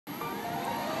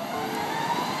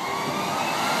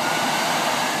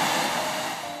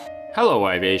Hello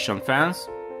aviation fans!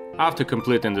 After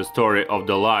completing the story of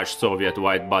the large Soviet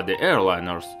wide-body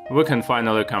airliners, we can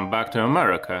finally come back to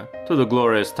America, to the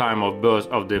glorious time of birth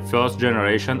of the first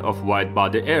generation of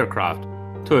wide-body aircraft,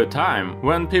 to a time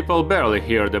when people barely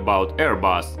heard about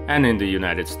Airbus, and in the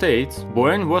United States,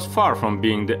 Boeing was far from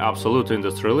being the absolute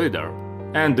industry leader.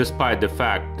 And despite the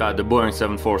fact that the Boeing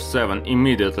 747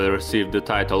 immediately received the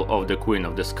title of the Queen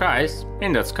of the Skies,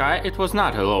 in that sky it was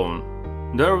not alone.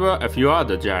 There were a few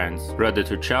other giants ready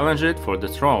to challenge it for the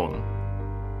throne.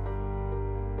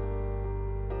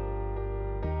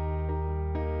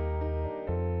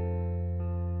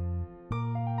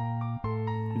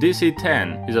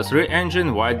 DC-10 is a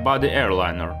three-engine wide-body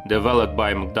airliner developed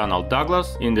by McDonnell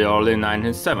Douglas in the early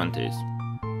 1970s.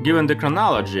 Given the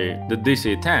chronology, the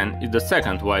DC-10 is the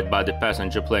second wide-body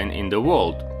passenger plane in the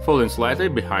world, falling slightly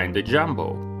behind the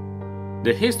Jumbo.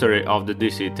 The history of the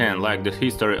DC-10, like the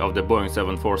history of the Boeing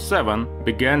 747,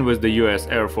 began with the US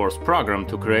Air Force program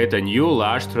to create a new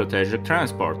large strategic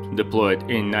transport, deployed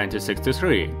in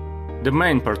 1963. The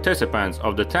main participants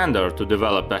of the tender to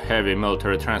develop a heavy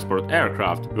military transport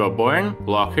aircraft were Boeing,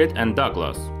 Lockheed and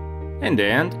Douglas. In the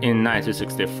end, in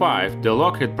 1965, the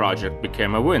Lockheed project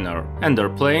became a winner, and their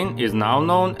plane is now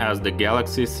known as the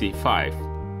Galaxy C5.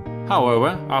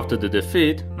 However, after the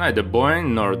defeat, neither Boeing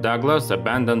nor Douglas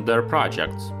abandoned their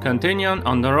projects, continuing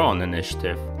on their own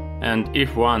initiative. And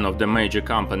if one of the major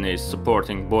companies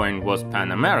supporting Boeing was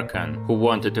Pan American, who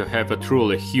wanted to have a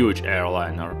truly huge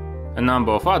airliner, a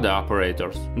number of other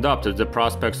operators adopted the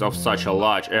prospects of such a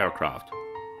large aircraft.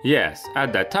 Yes,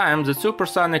 at that time the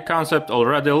supersonic concept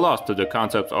already lost to the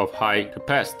concept of high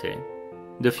capacity.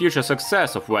 The future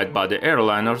success of wide-body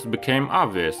airliners became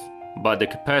obvious. But the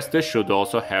capacity should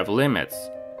also have limits.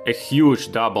 A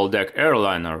huge double-deck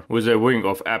airliner with a wing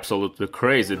of absolutely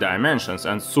crazy dimensions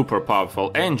and super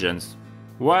powerful engines.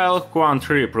 While Quan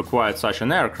Tripp required such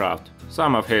an aircraft,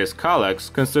 some of his colleagues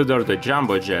considered the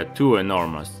jumbo jet too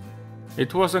enormous.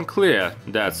 It wasn't clear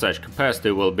that such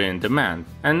capacity will be in demand,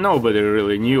 and nobody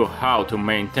really knew how to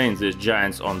maintain these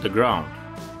giants on the ground.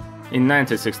 In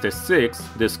 1966,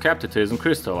 this skepticism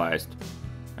crystallized.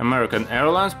 American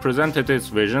Airlines presented its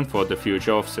vision for the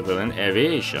future of civilian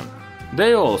aviation.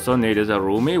 They also needed a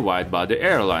roomy wide-body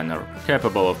airliner,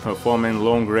 capable of performing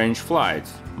long-range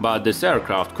flights. But this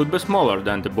aircraft could be smaller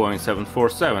than the Boeing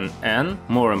 747 and,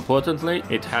 more importantly,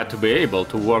 it had to be able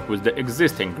to work with the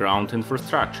existing ground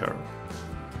infrastructure.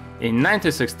 In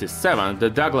 1967, the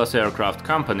Douglas Aircraft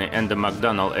Company and the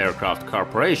McDonnell Aircraft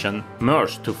Corporation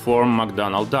merged to form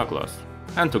McDonnell Douglas,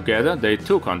 and together they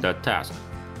took on that task.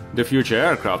 The future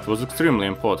aircraft was extremely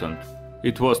important.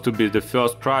 It was to be the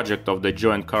first project of the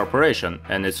joint corporation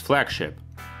and its flagship.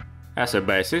 As a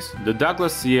basis, the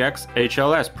Douglas CX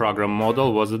HLS program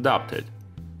model was adopted.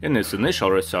 In its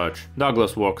initial research,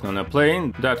 Douglas worked on a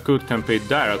plane that could compete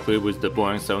directly with the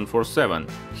Boeing 747,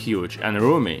 huge and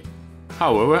roomy.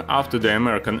 However, after the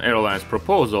American Airlines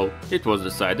proposal, it was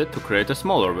decided to create a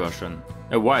smaller version.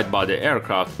 A wide-body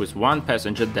aircraft with one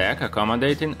passenger deck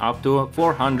accommodating up to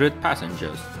 400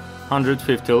 passengers,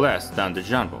 150 less than the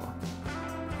Jumbo.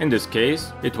 In this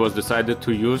case, it was decided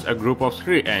to use a group of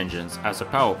 3 engines as a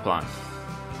power plant.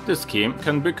 This scheme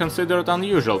can be considered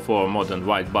unusual for modern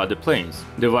wide-body planes,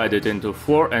 divided into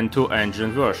 4 and 2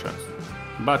 engine versions.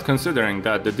 But considering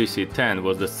that the DC-10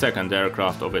 was the second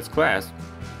aircraft of its class,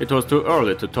 it was too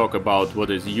early to talk about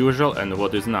what is usual and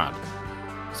what is not.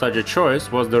 Such a choice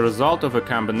was the result of a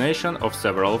combination of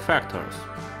several factors.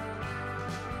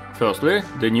 Firstly,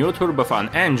 the new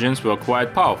turbofan engines were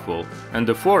quite powerful, and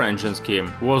the 4-engine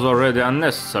scheme was already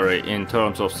unnecessary in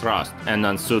terms of thrust and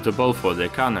unsuitable for the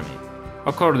economy.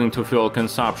 According to fuel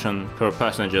consumption per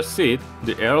passenger seat,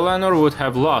 the airliner would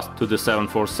have lost to the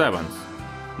 747s.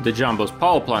 The Jumbo's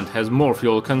power plant has more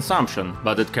fuel consumption,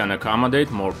 but it can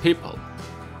accommodate more people.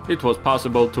 It was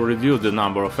possible to reduce the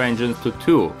number of engines to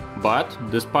 2, but,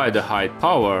 despite the high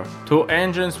power, 2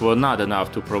 engines were not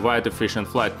enough to provide efficient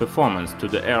flight performance to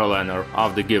the airliner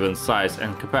of the given size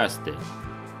and capacity.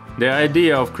 The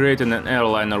idea of creating an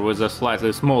airliner with a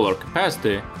slightly smaller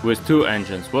capacity, with 2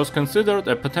 engines, was considered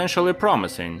a potentially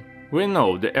promising. We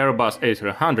know the Airbus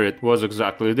A300 was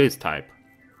exactly this type.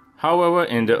 However,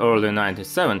 in the early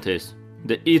 1970s,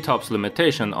 the ETOPS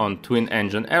limitation on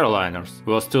twin-engine airliners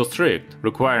was still strict,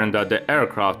 requiring that the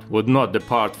aircraft would not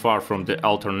depart far from the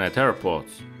alternate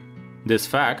airports. This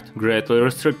fact greatly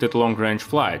restricted long-range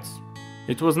flights.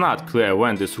 It was not clear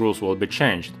when these rules will be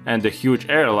changed, and the huge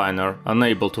airliner,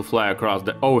 unable to fly across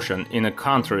the ocean in a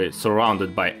country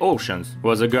surrounded by oceans,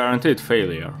 was a guaranteed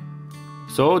failure.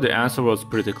 So the answer was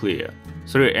pretty clear.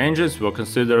 3 engines were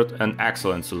considered an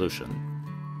excellent solution.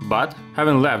 But,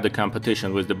 having left the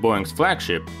competition with the Boeing's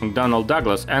flagship, McDonnell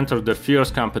Douglas entered the fierce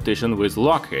competition with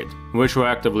Lockheed, which were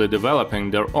actively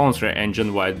developing their own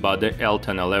three-engine wide-body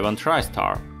L-1011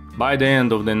 TriStar. By the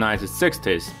end of the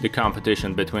 1960s, the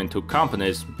competition between two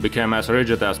companies became as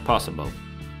rigid as possible.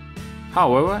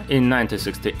 However, in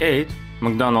 1968,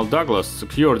 McDonnell Douglas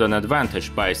secured an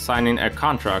advantage by signing a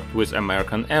contract with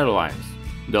American Airlines.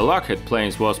 The Lockheed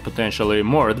planes was potentially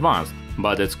more advanced,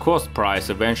 but its cost price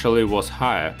eventually was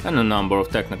higher, and a number of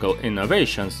technical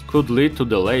innovations could lead to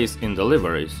delays in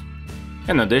deliveries.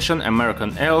 In addition,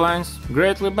 American Airlines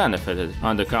greatly benefited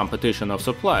on the competition of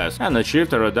suppliers and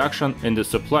achieved a reduction in the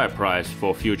supply price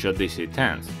for future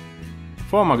DC-10s.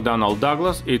 For McDonnell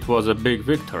Douglas, it was a big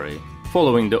victory.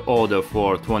 Following the order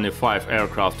for 25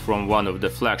 aircraft from one of the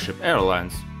flagship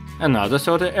airlines, another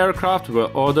 30 aircraft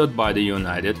were ordered by the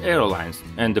United Airlines,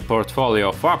 and the portfolio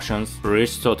of options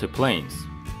reached 30 planes.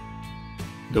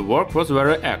 The work was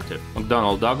very active.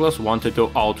 McDonnell Douglas wanted to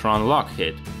outrun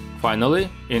Lockheed. Finally,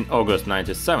 in August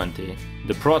 1970,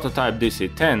 the prototype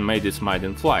DC-10 made its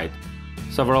maiden flight,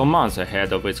 several months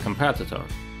ahead of its competitor.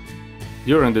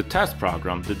 During the test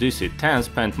program, the DC-10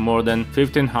 spent more than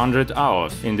 1,500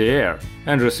 hours in the air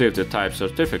and received a type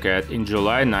certificate in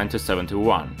July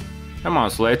 1971. A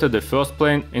month later, the first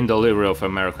plane in the livery of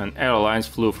American Airlines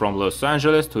flew from Los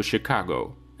Angeles to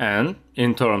Chicago, and,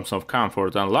 in terms of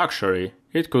comfort and luxury,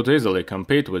 it could easily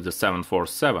compete with the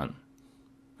 747.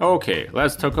 Okay,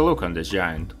 let's take a look on this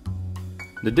giant.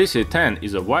 The DC-10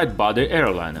 is a wide-body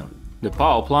airliner. The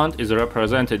power plant is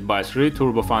represented by 3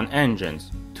 turbofan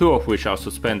engines, 2 of which are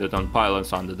suspended on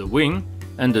pylons under the wing,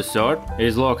 and the third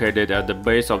is located at the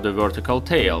base of the vertical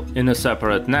tail, in a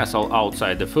separate nacelle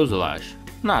outside the fuselage.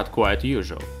 Not quite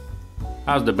usual.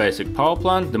 As the basic power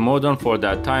plant, the modern for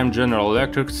that time General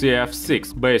Electric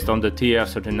CF6 based on the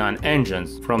TF-39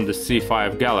 engines from the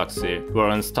C5 Galaxy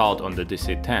were installed on the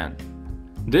DC-10.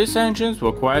 These engines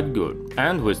were quite good,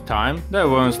 and with time they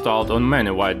were installed on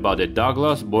many wide-body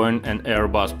Douglas, Boeing and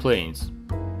Airbus planes.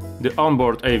 The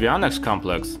onboard avionics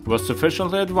complex was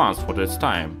sufficiently advanced for its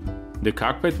time. The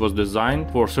cockpit was designed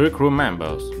for 3 crew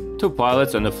members, 2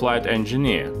 pilots and a flight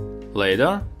engineer.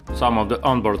 Later, some of the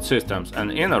onboard systems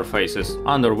and interfaces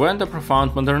underwent a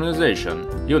profound modernization,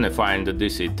 unifying the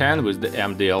DC-10 with the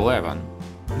MD-11.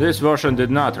 This version did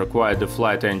not require the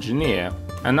flight engineer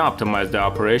and optimized the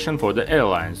operation for the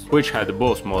airlines, which had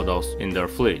both models in their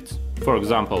fleets, for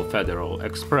example Federal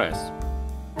Express.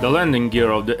 The landing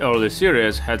gear of the early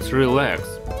series had 3 legs.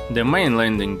 The main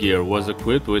landing gear was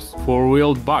equipped with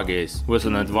 4-wheeled buggies with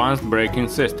an advanced braking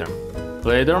system.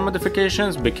 Later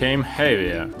modifications became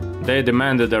heavier. They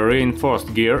demanded a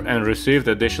reinforced gear and received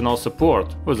additional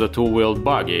support with a 2-wheeled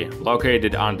buggy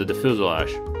located under the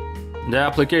fuselage. The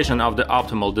application of the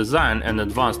optimal design and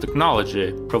advanced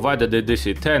technology provided the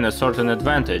DC-10 a certain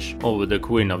advantage over the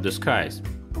Queen of the Skies.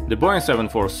 The Boeing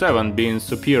 747, being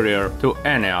superior to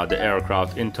any other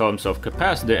aircraft in terms of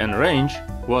capacity and range,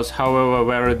 was however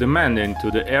very demanding to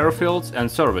the airfields and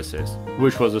services,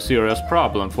 which was a serious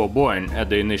problem for Boeing at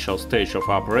the initial stage of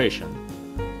operation.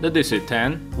 The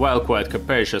DC-10, while quite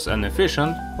capacious and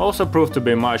efficient, also proved to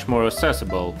be much more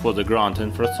accessible for the ground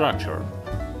infrastructure.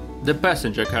 The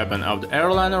passenger cabin of the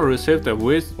airliner received a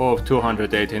width of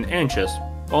 218 inches,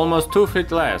 almost 2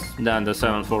 feet less than the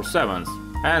 747's,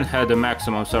 and had a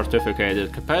maximum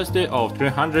certificated capacity of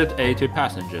 380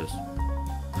 passengers.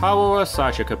 However,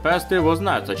 such a capacity was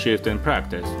not achieved in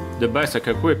practice. The basic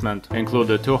equipment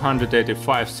included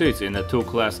 285 seats in a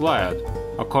 2-class layout,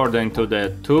 according to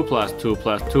the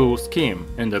 2+2+2 scheme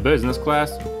in the business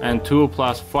class and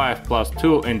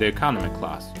 2+5+2 in the economy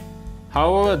class.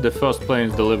 However, the first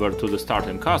planes delivered to the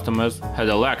starting customers had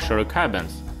a luxury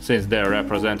cabins, since they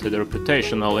represented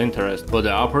reputational interest for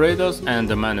the operators and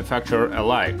the manufacturer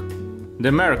alike. The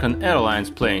American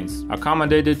Airlines planes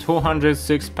accommodated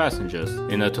 206 passengers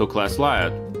in a 2-class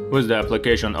layout, with the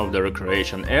application of the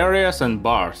recreation areas and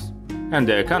bars, and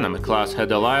the economy class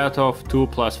had a layout of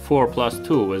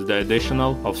 2+4+2 with the addition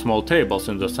of small tables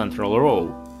in the central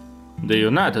row. The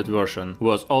United version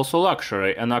was also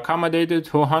luxury and accommodated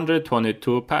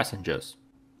 222 passengers.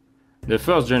 The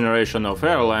first generation of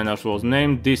airliners was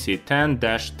named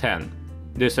DC-10-10.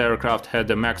 This aircraft had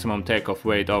a maximum takeoff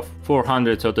weight of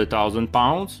 430,000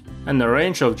 pounds and a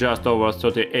range of just over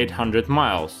 3,800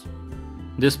 miles.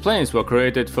 These planes were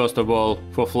created first of all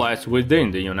for flights within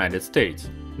the United States.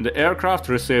 The aircraft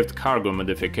received cargo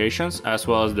modifications as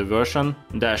well as the version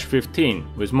 -15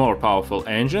 with more powerful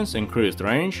engines, increased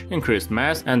range, increased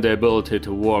mass and the ability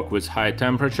to work with high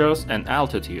temperatures and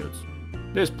altitudes.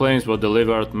 These planes were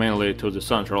delivered mainly to the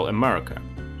Central America.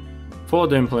 For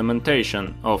the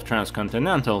implementation of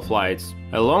transcontinental flights,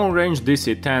 a long-range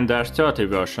DC-10-30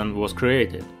 version was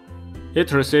created.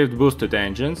 It received boosted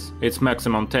engines, its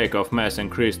maximum takeoff mass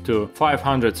increased to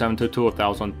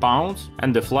 572,000 pounds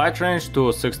and the flight range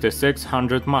to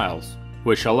 6,600 miles,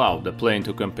 which allowed the plane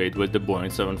to compete with the Boeing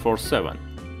 747.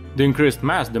 The increased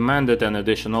mass demanded an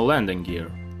additional landing gear.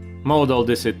 Model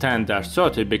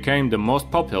DC-10-30 became the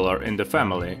most popular in the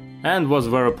family and was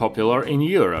very popular in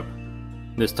Europe.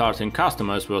 The starting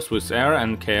customers were Swiss Air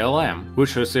and KLM,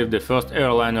 which received the first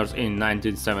airliners in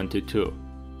 1972.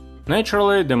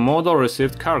 Naturally, the model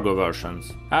received cargo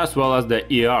versions, as well as the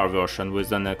ER version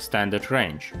with an extended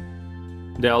range.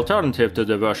 The alternative to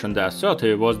the version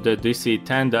 -30 was the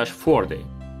DC-10-40.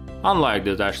 Unlike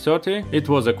the -30, it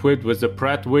was equipped with the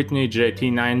Pratt & Whitney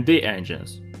JT9D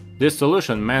engines. This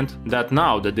solution meant that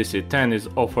now the DC-10 is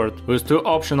offered with two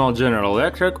optional General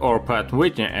Electric or Pratt &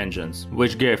 Whitney engines,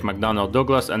 which gave McDonnell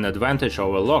Douglas an advantage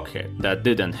over Lockheed that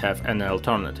didn't have any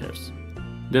alternatives.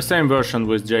 The same version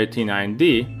with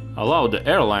JT9D allowed the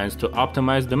airlines to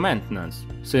optimize the maintenance,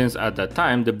 since at that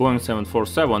time the Boeing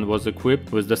 747 was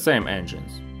equipped with the same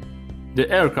engines. The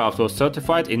aircraft was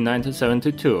certified in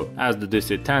 1972 as the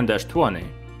DC-10-20.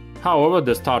 However,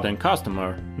 the starting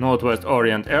customer, Northwest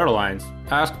Orient Airlines,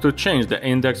 asked to change the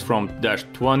index from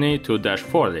 -20 to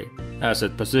 -40, as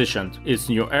it positioned its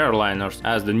new airliners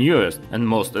as the newest and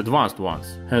most advanced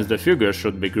ones, hence the figure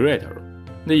should be greater.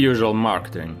 The usual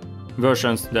marketing.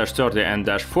 Versions -30 and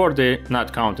 -40,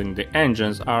 not counting the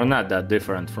engines, are not that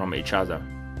different from each other.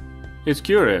 It's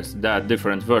curious that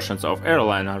different versions of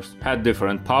airliners had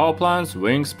different power plants,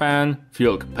 wingspan,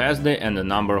 fuel capacity and a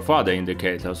number of other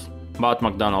indicators, but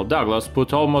McDonnell Douglas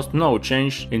put almost no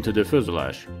change into the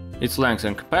fuselage. Its length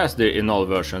and capacity in all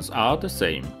versions are the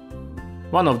same.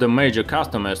 One of the major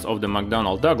customers of the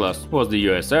McDonnell Douglas was the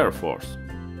US Air Force.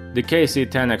 The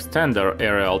KC-10 Extender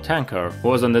aerial tanker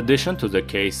was an addition to the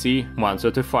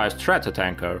KC-135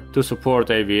 Stratotanker to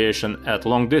support aviation at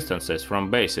long distances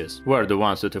from bases where the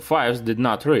 135s did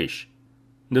not reach.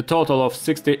 The total of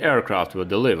 60 aircraft were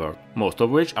delivered, most of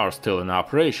which are still in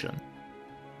operation.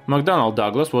 McDonnell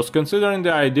Douglas was considering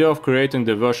the idea of creating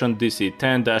the version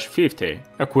DC-10-50,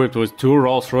 equipped with two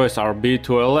Rolls-Royce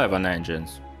RB211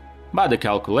 engines. But the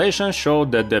calculations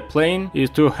showed that the plane is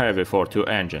too heavy for two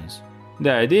engines.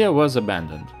 The idea was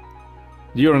abandoned.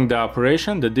 During the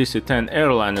operation, the DC-10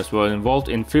 airliners were involved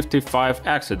in 55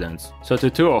 accidents,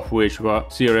 32 of which were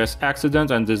serious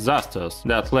accidents and disasters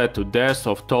that led to deaths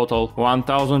of total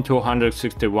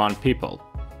 1,261 people.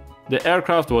 The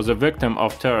aircraft was a victim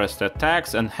of terrorist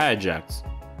attacks and hijacks.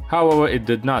 However, it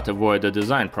did not avoid the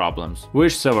design problems,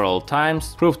 which several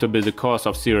times proved to be the cause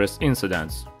of serious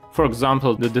incidents. For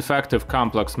example, the defective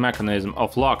complex mechanism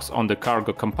of locks on the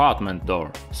cargo compartment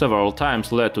door several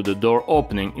times led to the door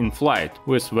opening in flight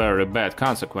with very bad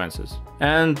consequences.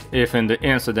 And if in the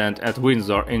incident at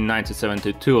Windsor in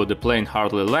 1972 the plane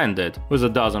hardly landed, with a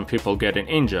dozen people getting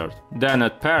injured, then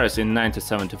at Paris in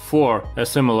 1974 a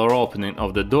similar opening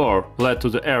of the door led to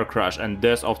the air crash and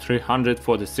death of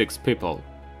 346 people.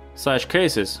 Such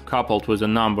cases, coupled with a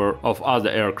number of other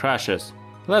air crashes,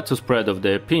 led to spread of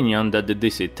the opinion that the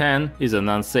DC-10 is an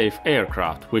unsafe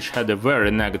aircraft, which had a very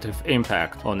negative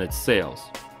impact on its sales.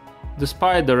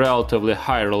 Despite the relatively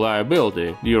high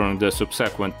reliability during the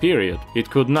subsequent period,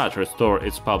 it could not restore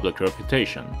its public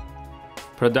reputation.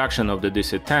 Production of the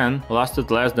DC-10 lasted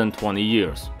less than 20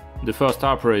 years. The first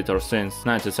operator since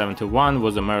 1971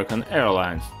 was American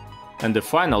Airlines, and the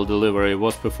final delivery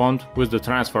was performed with the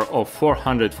transfer of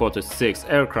 446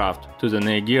 aircraft to the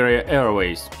Nigeria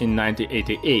Airways in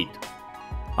 1988.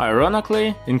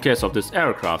 Ironically, in case of this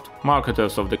aircraft,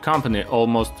 marketers of the company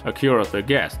almost accurately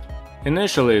guessed.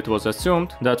 Initially it was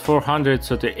assumed that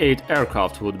 438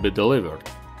 aircraft would be delivered.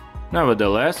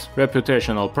 Nevertheless,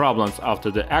 reputational problems after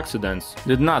the accidents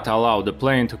did not allow the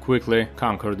plane to quickly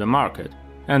conquer the market,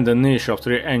 and the niche of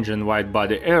three-engine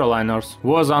wide-body airliners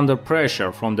was under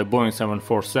pressure from the Boeing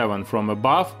 747 from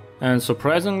above and,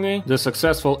 surprisingly, the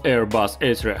successful Airbus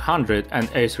A300 and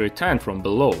A310 from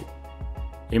below.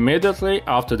 Immediately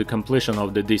after the completion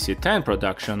of the DC-10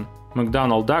 production,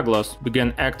 McDonnell Douglas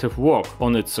began active work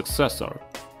on its successor.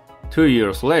 2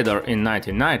 years later, in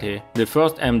 1990, the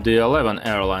first MD-11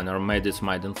 airliner made its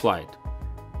maiden flight.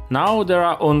 Now there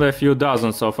are only a few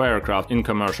dozens of aircraft in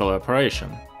commercial operation,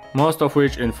 most of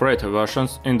which in freighter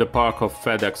versions in the park of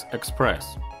FedEx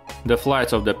Express. The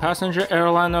flights of the passenger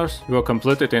airliners were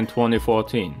completed in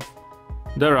 2014.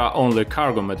 There are only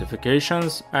cargo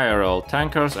modifications, aerial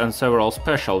tankers and several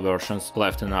special versions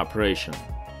left in operation.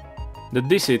 The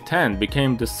DC-10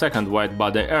 became the second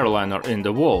wide-body airliner in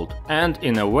the world, and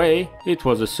in a way, it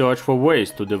was a search for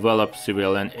ways to develop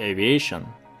civilian aviation.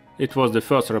 It was the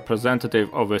first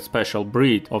representative of a special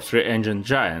breed of three-engine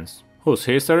giants, whose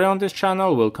history on this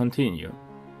channel will continue.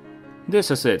 This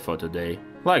is it for today.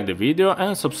 Like the video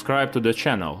and subscribe to the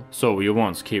channel so you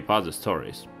won't skip other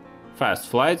stories. Fast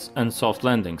flights and soft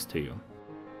landings to you.